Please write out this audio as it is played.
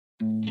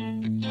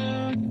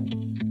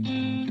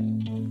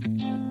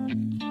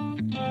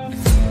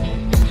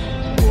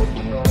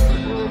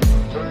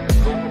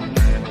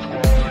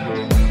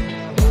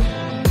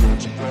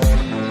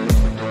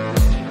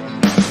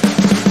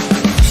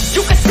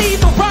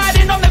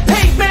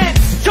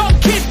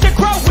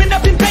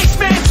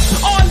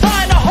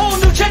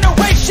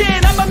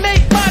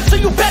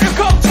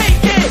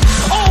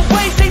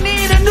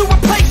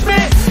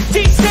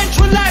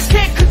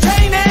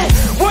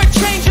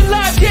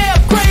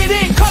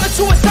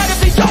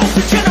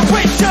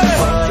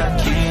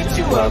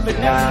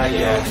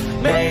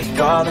Make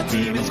all the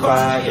demons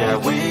quiet, yeah.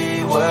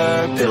 We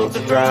were built to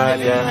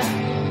thrive,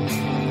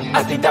 yeah.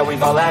 I think that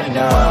we've all had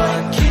enough.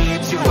 What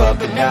keeps you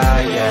up at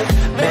night, yeah.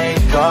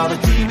 Make all the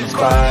demons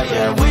quiet,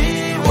 yeah.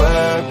 We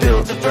were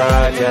built to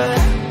thrive, yeah.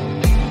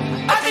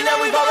 I think that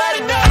we've all had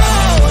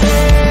enough.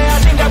 Yeah, I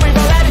think that we've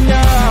all had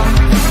enough.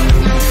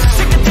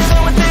 Sick of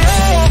dealing with the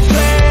old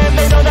plan.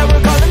 They know that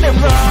we're calling it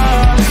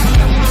wrong.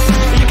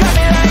 You got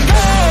me like,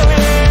 oh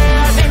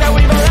yeah, I think that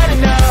we've all had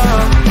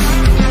enough.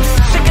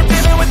 Sick of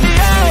dealing with the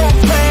old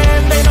plan.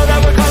 They know that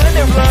we're calling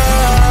it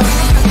wrong.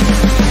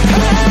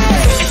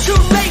 Hey, it's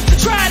too late to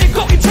try to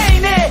go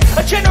contain it.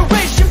 A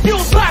generation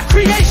fueled by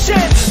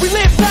creation. We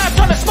live lives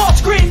on a small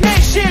screen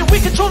nation. We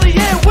control the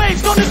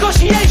airwaves, no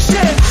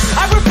negotiation.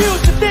 I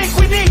refuse to think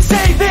we need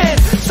saving.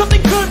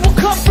 Something good will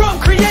come from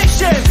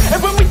creation.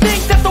 And when we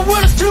think that the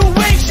world is too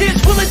anxious,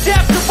 we'll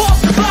adapt, evolve,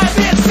 survive,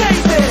 and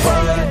save it.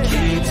 What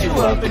keeps you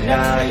up at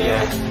night,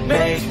 yeah.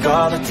 Make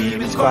all the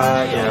demons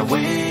quiet, yeah.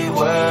 We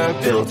were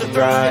built to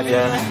thrive,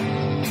 yeah.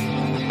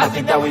 I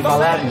think that we've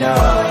all had enough.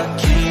 What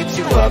keeps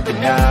you up at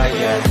night,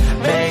 yeah.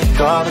 Make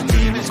all the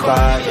demons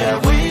quiet, yeah.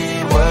 We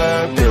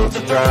were built to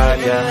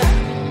thrive,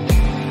 yeah.